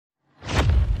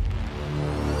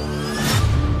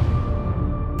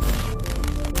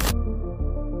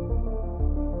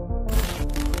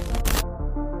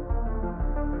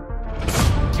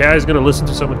KI is gonna listen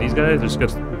to some of these guys, they're just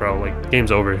gonna, bro, like,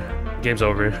 game's over. Game's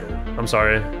over. I'm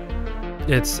sorry.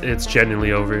 It's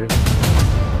genuinely over.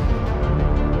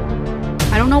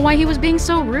 I don't know why he was being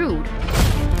so rude.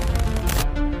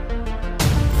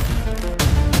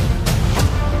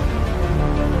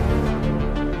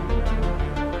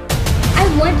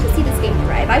 I want to see this game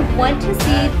thrive. I want to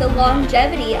see the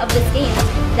longevity of this game.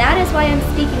 That is why I'm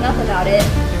speaking up about it.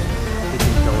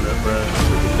 Donut, bro.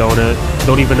 Donut.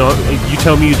 Don't even know. You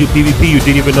tell me you do PvP, you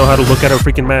didn't even know how to look at a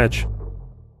freaking match.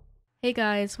 Hey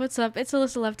guys, what's up? It's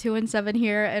AlyssaLove217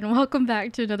 here, and welcome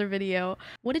back to another video.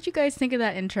 What did you guys think of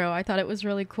that intro? I thought it was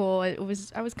really cool. I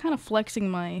was kind of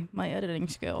flexing my editing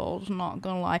skills, not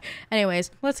gonna lie. Anyways,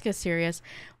 let's get serious.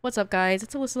 What's up guys?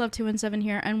 It's AlyssaLove217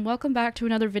 here, and welcome back to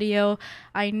another video.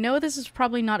 I know this is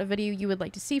probably not a video you would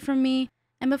like to see from me.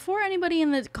 And before anybody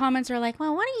in the comments are like,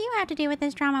 well, what do you have to do with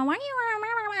this drama? Why do you...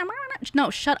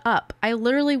 No, shut up. I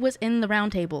literally was in the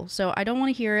round table, so I don't want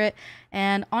to hear it.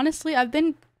 And honestly, I've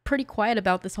been pretty quiet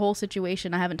about this whole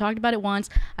situation. I haven't talked about it once.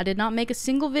 I did not make a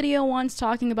single video once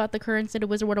talking about the current state of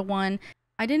Wizard101.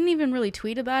 I didn't even really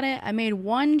tweet about it. I made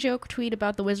one joke tweet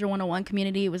about the Wizard101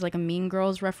 community. It was like a Mean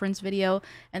Girls reference video.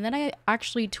 And then I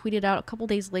actually tweeted out a couple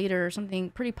days later something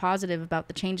pretty positive about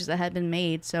the changes that had been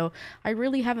made. So I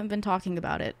really haven't been talking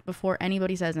about it before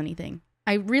anybody says anything.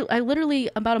 I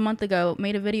literally, about a month ago,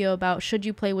 made a video about should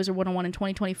you play Wizard101 in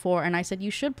 2024, and I said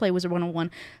you should play Wizard101.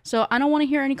 So I don't want to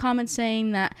hear any comments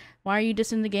saying that, why are you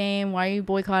dissing the game, why are you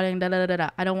boycotting, da da da da.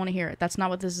 I don't want to hear it. That's not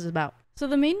what this is about. So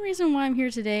the main reason why I'm here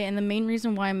today, and the main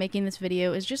reason why I'm making this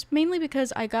video, is just mainly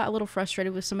because I got a little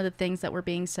frustrated with some of the things that were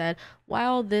being said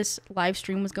while this live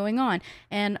stream was going on.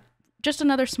 And just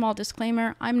another small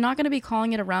disclaimer, I'm not going to be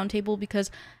calling it a roundtable because,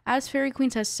 as Fairy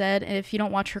Queens has said, and if you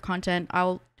don't watch her content,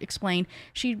 I'll explain,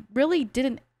 she really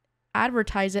didn't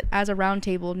advertise it as a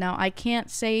roundtable. Now, I can't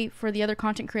say for the other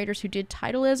content creators who did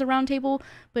title it as a roundtable,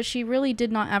 but she really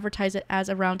did not advertise it as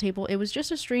a roundtable. It was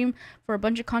just a stream for a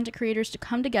bunch of content creators to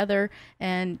come together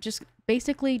and just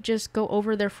basically just go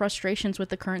over their frustrations with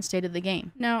the current state of the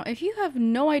game. Now, if you have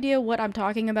no idea what I'm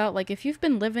talking about, like if you've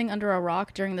been living under a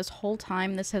rock during this whole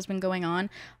time this has been going on,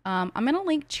 I'm gonna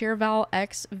link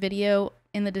CheervalX video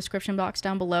in the description box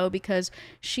down below because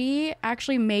she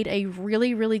actually made a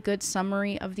really good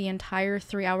summary of the entire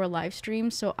 3-hour live stream.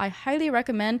 So I highly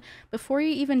recommend, before you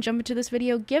even jump into this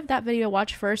video, give that video a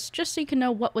watch first, just so you can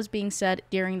know what was being said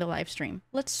during the live stream.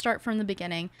 Let's start from the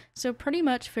beginning. So pretty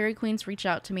much Fairy Queens reached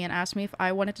out to me and asked me if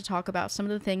I wanted to talk about some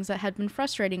of the things that had been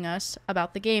frustrating us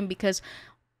about the game, because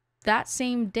that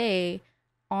same day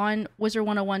on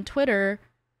Wizard101 Twitter,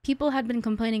 people had been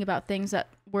complaining about things that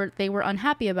they were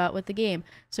unhappy about with the game.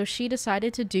 So she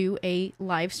decided to do a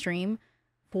live stream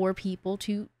for people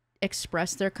to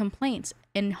express their complaints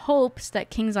in hopes that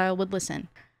King's Isle would listen.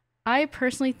 I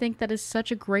personally think that is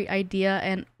such a great idea,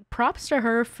 and props to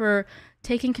her for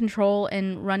taking control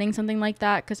and running something like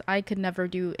that, because I could never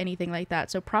do anything like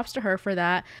that. So props to her for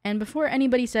that. And before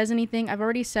anybody says anything, I've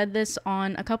already said this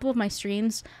on a couple of my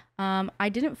streams. I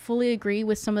didn't fully agree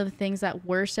with some of the things that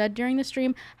were said during the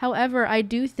stream. However, I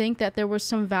do think that there was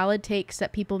some valid takes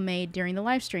that people made during the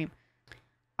live stream.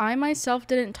 I myself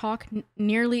didn't talk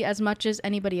nearly as much as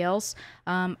anybody else.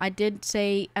 I did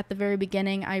say at the very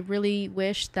beginning, I really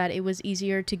wish that it was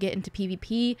easier to get into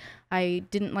PvP. I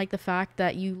didn't like the fact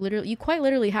that you quite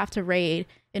literally have to raid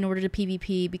in order to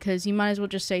PvP, because you might as well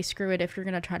just say screw it if you're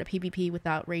going to try to PvP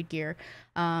without raid gear.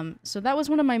 So that was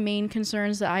one of my main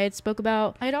concerns that I had spoke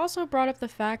about. I had also brought up the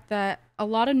fact that a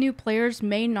lot of new players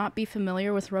may not be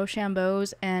familiar with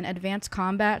Rochambeau's and advanced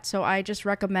combat, so I just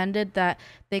recommended that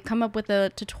they come up with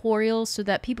a tutorial so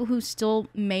that people who still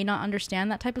may not understand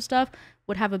that type of stuff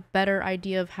would have a better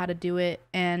idea of how to do it.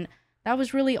 And that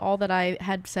was really all that I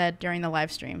had said during the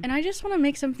live stream. And I just want to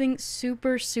make something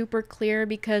super clear,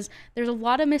 because there's a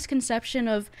lot of misconception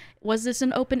of, was this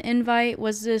an open invite?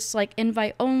 Was this like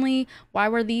invite only? Why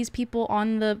were these people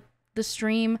on the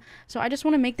stream? So I just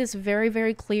want to make this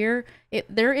very clear.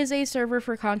 There is a server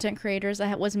for content creators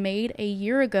that was made a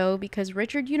year ago because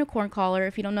Richard Unicorn Caller,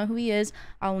 if you don't know who he is,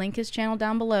 I'll link his channel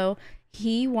down below.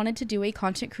 He wanted to do a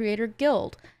content creator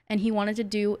guild, and he wanted to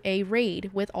do a raid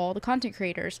with all the content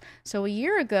creators. So a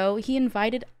year ago, he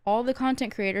invited all the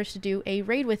content creators to do a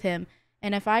raid with him.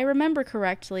 And if I remember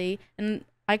correctly, and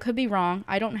I could be wrong,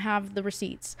 I don't have the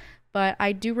receipts, but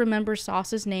I do remember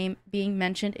Sauce's name being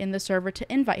mentioned in the server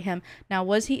to invite him. Now,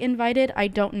 was he invited? I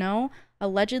don't know.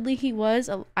 Allegedly he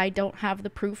was. I don't have the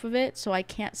proof of it, so I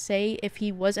can't say if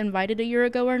he was invited a year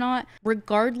ago or not.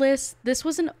 Regardless, this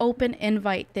was an open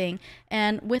invite thing,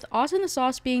 and with Austin the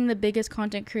Sauce being the biggest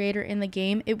content creator in the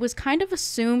game, it was kind of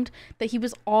assumed that he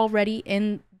was already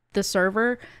in the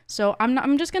server. So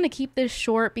I'm just going to keep this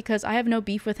short because I have no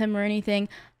beef with him or anything.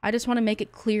 I just want to make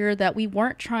it clear that we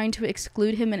weren't trying to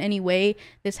exclude him in any way.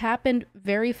 This happened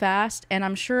very fast, and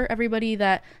I'm sure everybody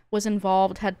that was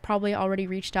involved had probably already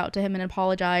reached out to him and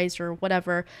apologized or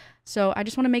whatever. So I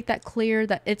just want to make that clear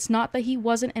that it's not that he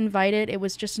wasn't invited. It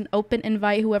was just an open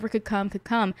invite. Whoever could come could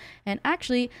come. And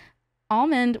actually,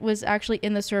 Almond was actually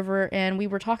in the server, and we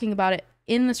were talking about it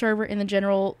in the server, in the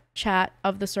general chat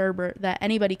of the server, that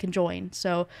anybody can join.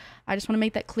 So I just want to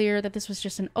make that clear that this was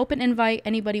just an open invite.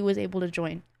 Anybody was able to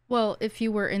join. Well, if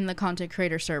you were in the content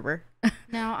creator server.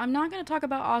 Now, I'm not going to talk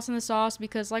about Austin the Sauce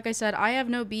because, like I said, I have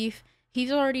no beef.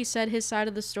 He's already said his side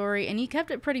of the story, and he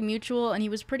kept it pretty mutual, and he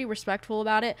was pretty respectful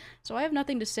about it. So I have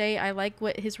nothing to say. I like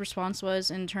what his response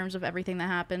was in terms of everything that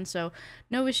happened. So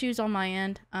no issues on my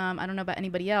end. I don't know about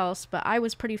anybody else, but I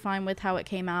was pretty fine with how it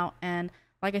came out. And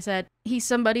like I said, he's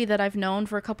somebody that I've known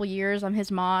for a couple years. I'm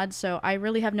his mod, so I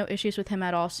really have no issues with him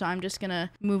at all, so I'm just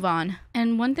gonna move on.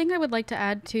 And one thing I would like to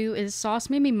add too is Sauce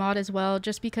made me mod as well,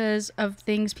 just because of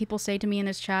things people say to me in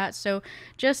his chat. So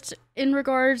just in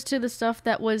regards to the stuff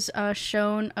that was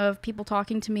shown of people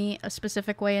talking to me a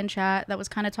specific way in chat that was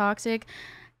kind of toxic,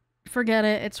 forget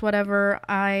it, it's whatever.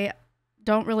 I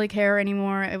don't really care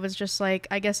anymore. It was just like,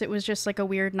 I guess it was just like a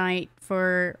weird night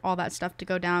for all that stuff to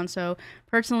go down. So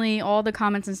personally, all the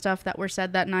comments and stuff that were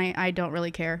said that night, I don't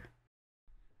really care.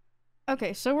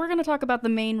 Okay, so we're going to talk about the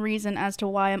main reason as to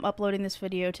why I'm uploading this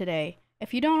video today.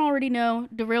 If you don't already know,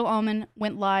 The Real Almond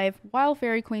went live while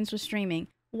Fairy Queens was streaming.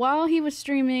 While he was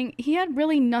streaming, he had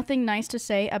really nothing nice to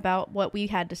say about what we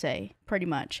had to say, pretty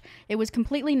much. It was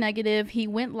completely negative. He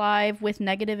went live with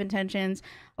negative intentions.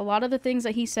 A lot of the things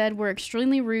that he said were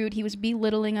extremely rude. He was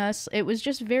belittling us. It was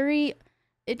just very...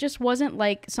 It just wasn't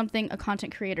like something a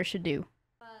content creator should do.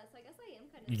 So I guess I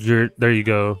am kind of... There you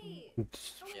go.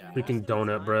 Freaking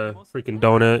donut, bruh. Freaking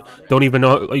donut. Don't even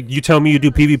know. Like, you tell me you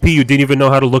do PvP, you didn't even know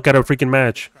how to look at a freaking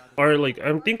match. Or like,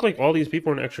 I think like all these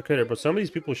people are an extra credit, but some of these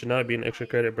people should not be an extra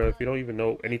credit, bro. If you don't even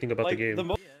know anything about the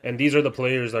game. And these are the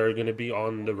players that are gonna be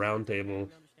on the round table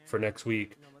for next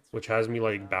week, which has me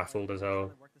like baffled as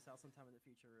hell.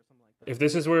 If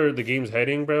this is where the game's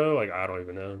heading, bro, like I don't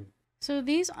even know. So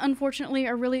these, unfortunately,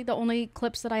 are really the only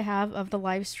clips that I have of the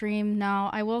live stream.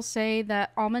 Now, I will say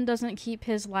that Almond doesn't keep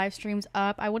his live streams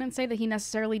up. I wouldn't say that he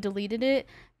necessarily deleted it,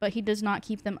 but he does not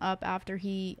keep them up after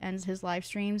he ends his live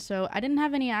stream. So I didn't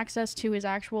have any access to his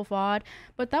actual VOD,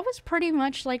 but that was pretty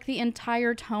much like the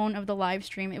entire tone of the live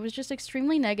stream. It was just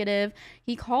extremely negative.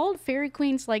 He called Fairy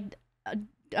Queens like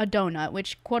a donut,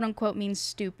 which quote unquote means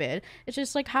stupid. It's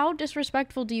just like, how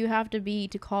disrespectful do you have to be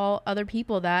to call other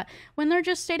people that when they're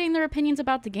just stating their opinions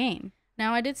about the game?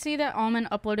 Now, I did see that Almond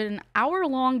uploaded an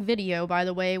hour-long video, by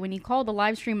the way, when he called the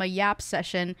live stream a yap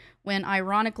session, when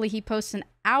ironically he posts an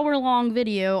hour-long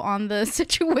video on the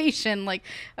situation. Like,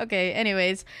 okay,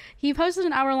 anyways, he posted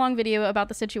an hour-long video about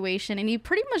the situation, and he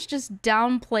pretty much just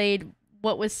downplayed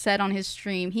what was said on his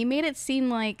stream. He made it seem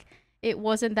like it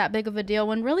wasn't that big of a deal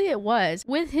when really it was.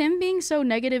 With him being so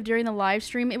negative during the live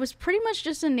stream, it was pretty much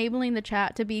just enabling the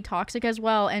chat to be toxic as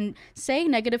well and say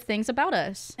negative things about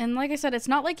us. And like I said, it's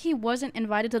not like he wasn't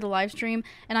invited to the live stream,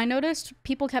 and I noticed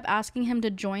people kept asking him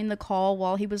to join the call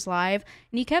while he was live,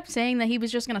 and he kept saying that he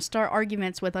was just gonna start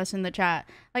arguments with us in the chat.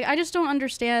 Like, I just don't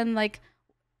understand, like,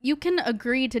 you can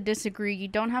agree to disagree. You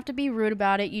don't have to be rude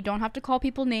about it. You don't have to call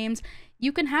people names.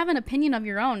 You can have an opinion of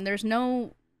your own. There's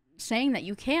no saying that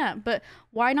you can't, but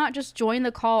why not just join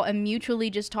the call and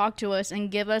mutually just talk to us and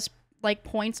give us like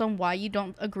points on why you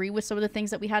don't agree with some of the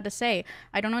things that we had to say?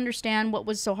 I don't understand what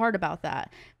was so hard about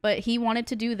that. But he wanted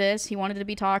to do this. He wanted to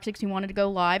be toxic. He wanted to go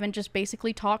live and just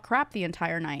basically talk crap the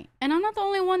entire night. And I'm not the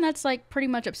only one that's like pretty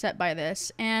much upset by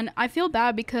this. And I feel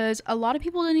bad because a lot of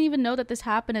people didn't even know that this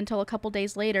happened until a couple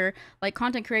days later. Like,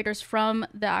 content creators from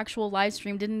the actual live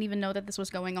stream didn't even know that this was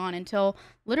going on until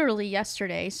literally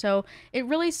yesterday. So it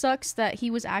really sucks that he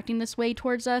was acting this way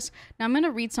towards us. Now I'm going to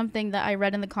read something that I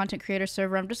read in the content creator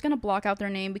server. I'm just going to block out their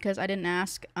name because I didn't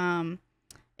ask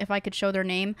if I could show their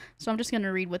name. So I'm just going to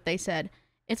read what they said.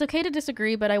 It's okay to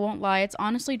disagree, but I won't lie, it's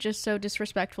honestly just so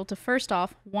disrespectful to, first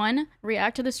off, 1,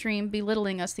 react to the stream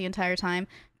belittling us the entire time,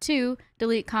 2,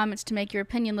 delete comments to make your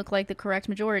opinion look like the correct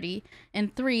majority,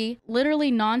 and 3,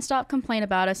 literally non-stop complain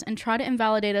about us and try to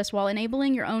invalidate us while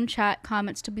enabling your own chat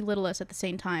comments to belittle us at the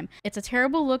same time. It's a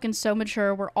terrible look and so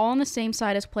mature. We're all on the same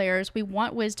side as players. We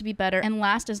want Wiz to be better and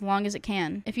last as long as it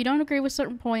can. If you don't agree with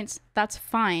certain points, that's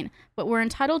fine, but we're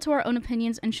entitled to our own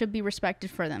opinions and should be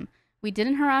respected for them. We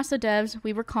didn't harass the devs,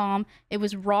 we were calm. It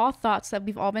was raw thoughts that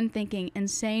we've all been thinking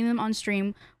and saying them on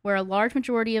stream where a large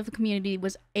majority of the community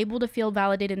was able to feel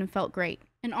validated and felt great.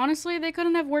 And honestly, they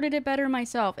couldn't have worded it better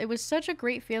myself. It was such a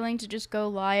great feeling to just go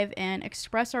live and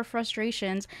express our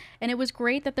frustrations. And it was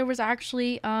great that there was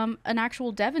actually an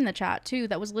actual dev in the chat too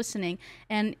that was listening.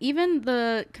 And even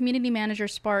the community manager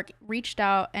Spark reached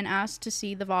out and asked to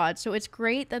see the VOD. So it's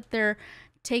great that they're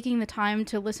taking the time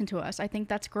to listen to us. I think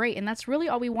that's great. And that's really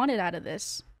all we wanted out of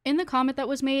this. In the comment that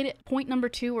was made, point number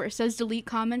 2, where it says delete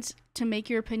comments to make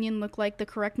your opinion look like the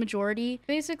correct majority,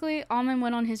 basically, Alman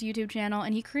went on his YouTube channel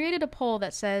and he created a poll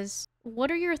that says, what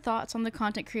are your thoughts on the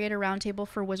content creator roundtable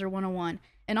for Wizard101?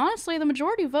 And honestly, the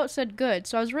majority vote said good,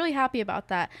 so I was really happy about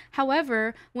that.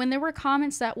 However, when there were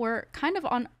comments that were kind of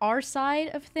on our side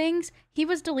of things, he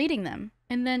was deleting them.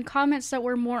 And then comments that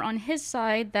were more on his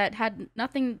side that had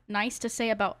nothing nice to say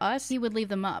about us, he would leave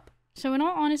them up. So in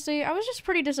all honesty, I was just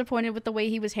pretty disappointed with the way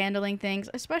he was handling things,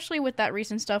 especially with that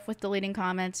recent stuff with deleting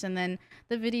comments and then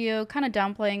the video kind of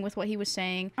downplaying with what he was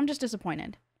saying. I'm just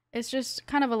disappointed. It's just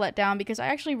kind of a letdown because I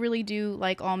actually really do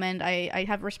like Almond. I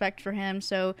have respect for him,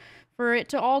 so for it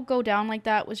to all go down like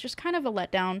that was just kind of a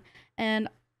letdown. And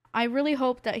I really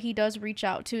hope that he does reach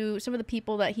out to some of the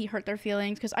people that he hurt their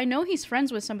feelings, because I know he's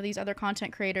friends with some of these other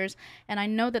content creators, and I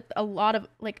know that a lot of,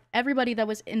 like, everybody that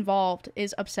was involved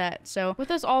is upset. So with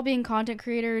us all being content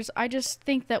creators, I just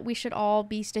think that we should all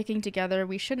be sticking together.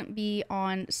 We shouldn't be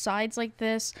on sides like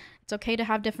this. It's okay to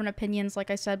have different opinions, like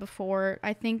I said before.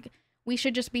 I think we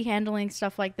should just be handling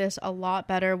stuff like this a lot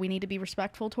better. We need to be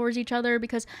respectful towards each other,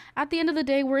 because at the end of the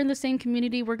day, we're in the same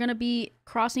community. We're going to be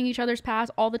crossing each other's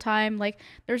paths all the time. Like,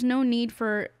 there's no need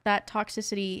for that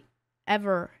toxicity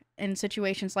ever in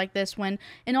situations like this, when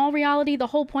in all reality, the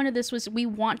whole point of this was we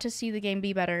want to see the game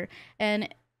be better.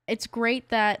 And it's great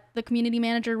that the community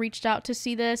manager reached out to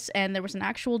see this, and there was an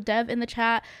actual dev in the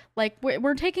chat. Like,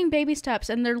 we're taking baby steps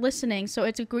and they're listening. So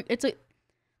the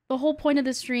whole point of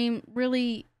this stream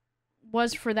really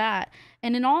was for that.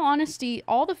 And in all honesty,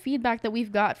 all the feedback that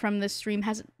we've got from this stream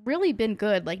has really been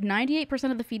good. Like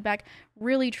 98% of the feedback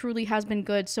really truly has been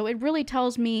good. So it really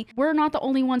tells me we're not the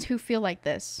only ones who feel like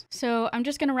this. So I'm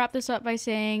just gonna wrap this up by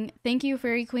saying thank you,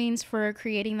 Fairy Queens, for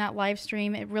creating that live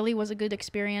stream. It really was a good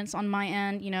experience on my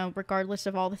end, you know, regardless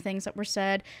of all the things that were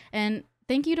said. And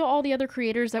thank you to all the other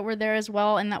creators that were there as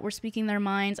well and that were speaking their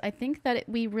minds. I think that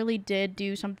we really did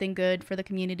do something good for the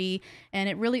community, and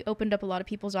it really opened up a lot of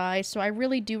people's eyes. So I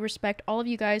really do respect all of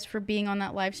you guys for being on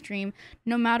that live stream,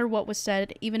 no matter what was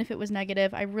said, even if it was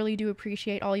negative. I really do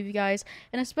appreciate all of you guys,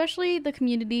 and especially the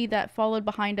community that followed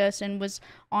behind us and was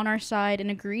on our side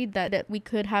and agreed that we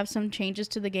could have some changes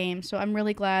to the game. So I'm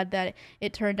really glad that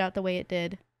it turned out the way it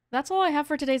did. That's all I have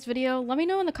for today's video. Let me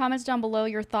know in the comments down below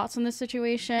your thoughts on this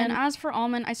situation. And as for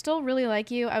Almond, I still really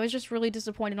like you. I was just really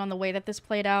disappointed on the way that this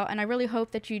played out, and I really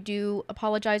hope that you do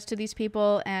apologize to these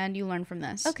people and you learn from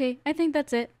this. Okay, I think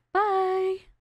that's it. Bye!